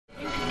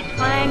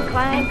Clang,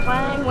 clang,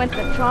 clang went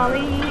the trolley.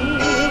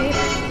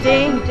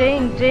 Ding,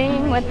 ding,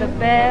 ding went the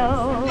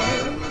bell.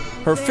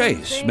 Her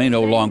face may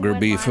no longer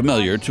be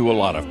familiar to a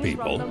lot of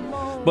people,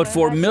 but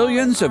for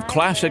millions of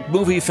classic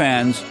movie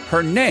fans,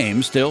 her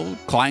name still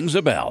clangs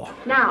a bell.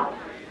 Now.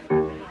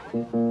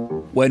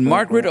 When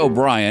Margaret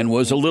O'Brien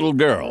was a little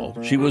girl,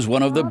 she was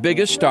one of the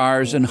biggest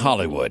stars in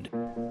Hollywood.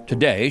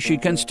 Today, she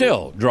can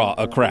still draw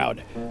a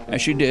crowd, as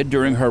she did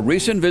during her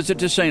recent visit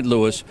to St.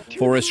 Louis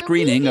for a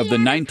screening of the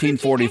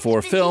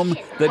 1944 film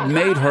that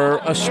made her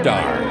a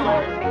star.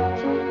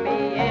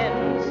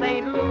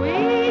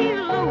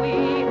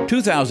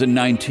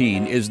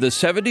 2019 is the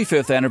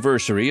 75th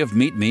anniversary of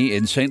Meet Me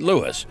in St.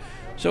 Louis,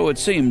 so it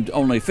seemed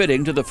only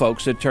fitting to the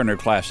folks at Turner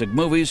Classic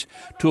Movies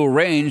to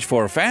arrange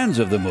for fans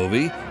of the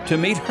movie to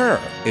meet her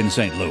in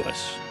St.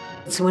 Louis.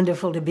 It's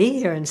wonderful to be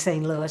here in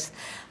St. Louis.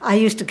 I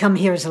used to come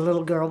here as a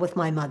little girl with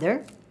my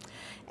mother,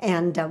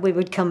 and we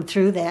would come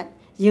through that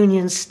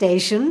Union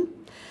Station.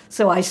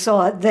 So I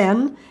saw it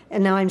then,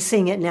 and now I'm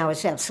seeing it now.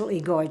 It's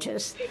absolutely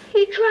gorgeous.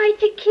 He tried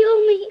to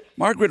kill me.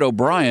 Margaret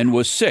O'Brien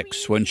was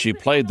 6 when she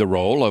played the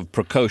role of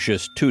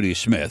precocious Tootie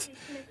Smith.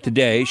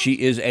 Today, she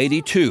is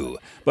 82,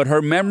 but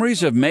her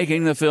memories of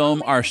making the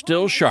film are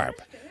still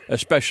sharp,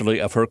 especially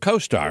of her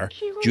co-star,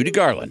 Judy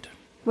Garland.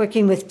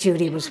 Working with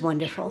Judy was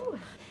wonderful.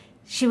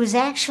 She was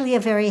actually a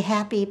very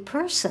happy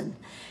person.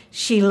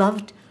 She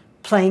loved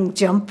playing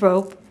jump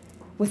rope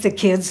with the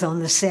kids on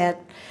the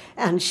set,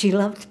 and she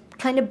loved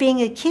kind of being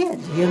a kid,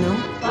 you know.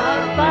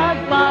 Buzz, buzz,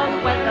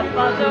 buzz went the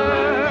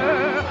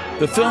buzzer.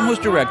 The film was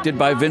directed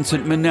by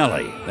Vincent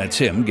Minnelli. That's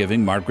him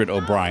giving Margaret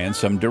O'Brien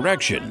some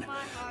direction.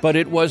 But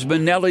it was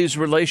Minnelli's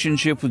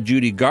relationship with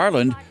Judy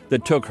Garland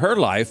that took her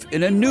life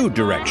in a new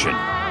direction.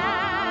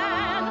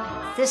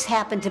 This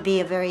happened to be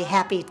a very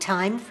happy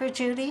time for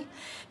Judy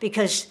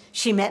because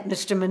she met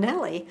Mr.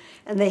 Minnelli,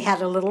 and they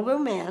had a little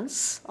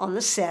romance on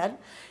the set.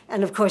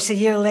 And of course, a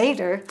year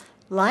later,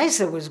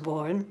 Liza was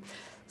born.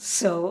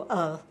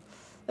 So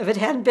if it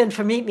hadn't been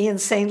for Meet Me in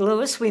St.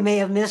 Louis, we may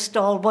have missed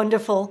all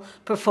wonderful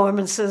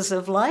performances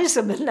of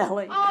Liza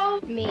Minnelli. Oh,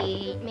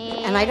 meet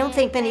me. And I don't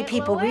think many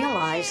people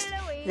realized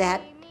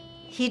that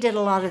he did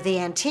a lot of the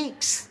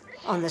antiques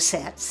on the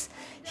sets.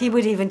 He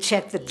would even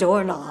check the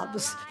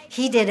doorknobs.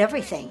 He did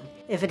everything.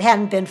 If it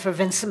hadn't been for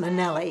Vincent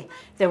Minnelli,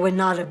 there would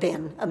not have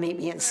been a Meet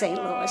Me in St.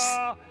 Louis.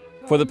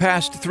 For the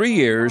past 3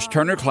 years,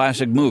 Turner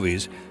Classic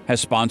Movies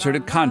has sponsored a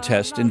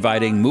contest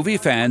inviting movie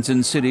fans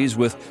in cities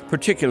with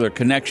particular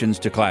connections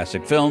to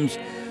classic films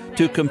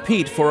to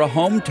compete for a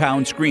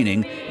hometown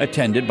screening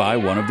attended by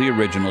one of the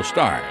original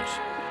stars.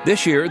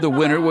 This year, the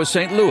winner was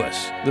St.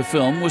 Louis. The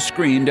film was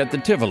screened at the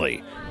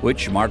Tivoli,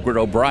 which Margaret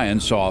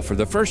O'Brien saw for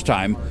the first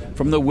time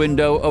from the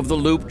window of the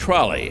Loop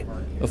trolley,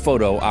 a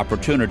photo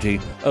opportunity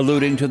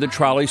alluding to the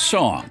trolley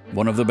song,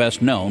 one of the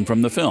best known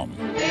from the film.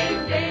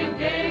 Ding, ding,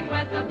 ding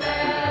went the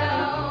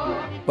bell.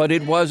 But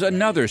it was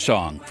another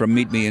song from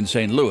Meet Me in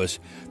St. Louis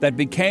that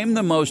became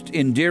the most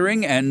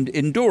endearing and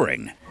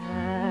enduring.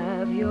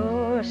 Have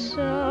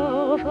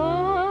yourself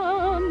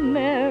a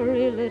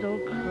merry little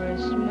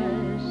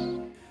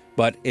Christmas.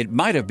 But it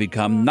might have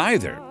become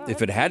neither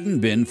if it hadn't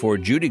been for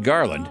Judy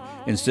Garland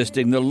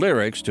insisting the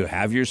lyrics to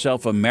Have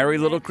Yourself a Merry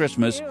Little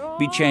Christmas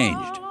be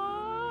changed.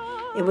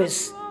 It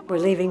was, we're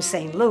leaving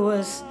St.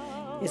 Louis,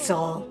 it's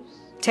all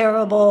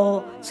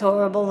terrible, it's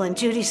horrible. And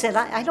Judy said,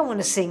 I don't want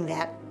to sing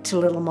that to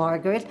little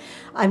Margaret.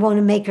 I want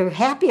to make her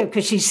happier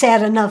because she's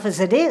sad enough as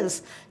it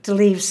is to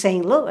leave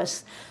St.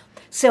 Louis.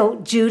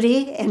 So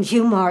Judy and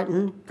Hugh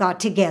Martin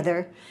got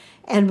together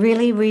and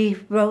really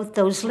rewrote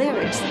those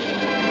lyrics.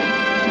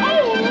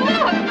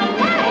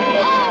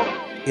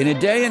 In a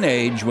day and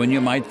age when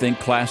you might think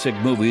classic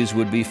movies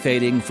would be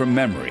fading from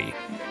memory,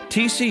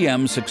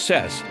 TCM's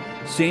success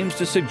seems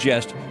to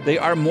suggest they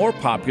are more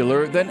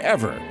popular than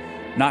ever,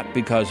 not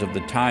because of the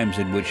times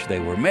in which they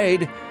were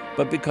made,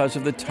 but because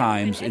of the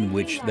times in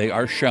which they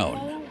are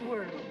shown.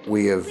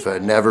 We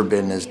have never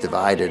been as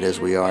divided as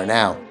we are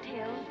now.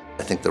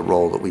 I think the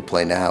role that we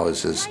play now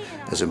is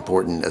as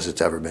important as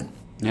it's ever been.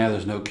 Yeah,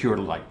 there's no cure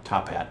to like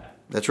Top Hat.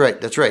 That's right.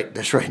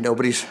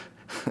 Nobody's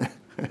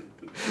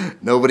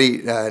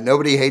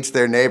nobody hates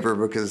their neighbor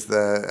because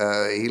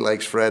he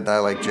likes Fred and I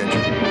like Ginger.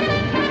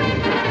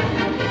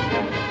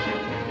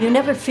 You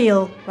never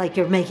feel like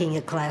you're making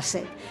a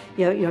classic.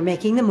 You're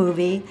making the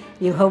movie,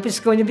 you hope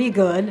it's going to be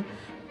good,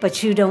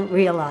 but you don't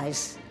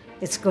realize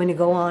it's going to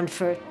go on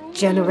for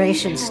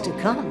generations to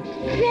come.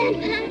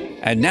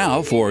 And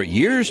now, for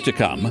years to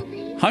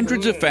come,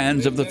 hundreds of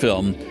fans of the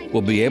film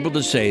will be able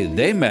to say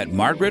they met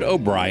Margaret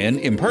O'Brien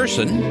in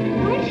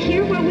person. Right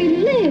here where we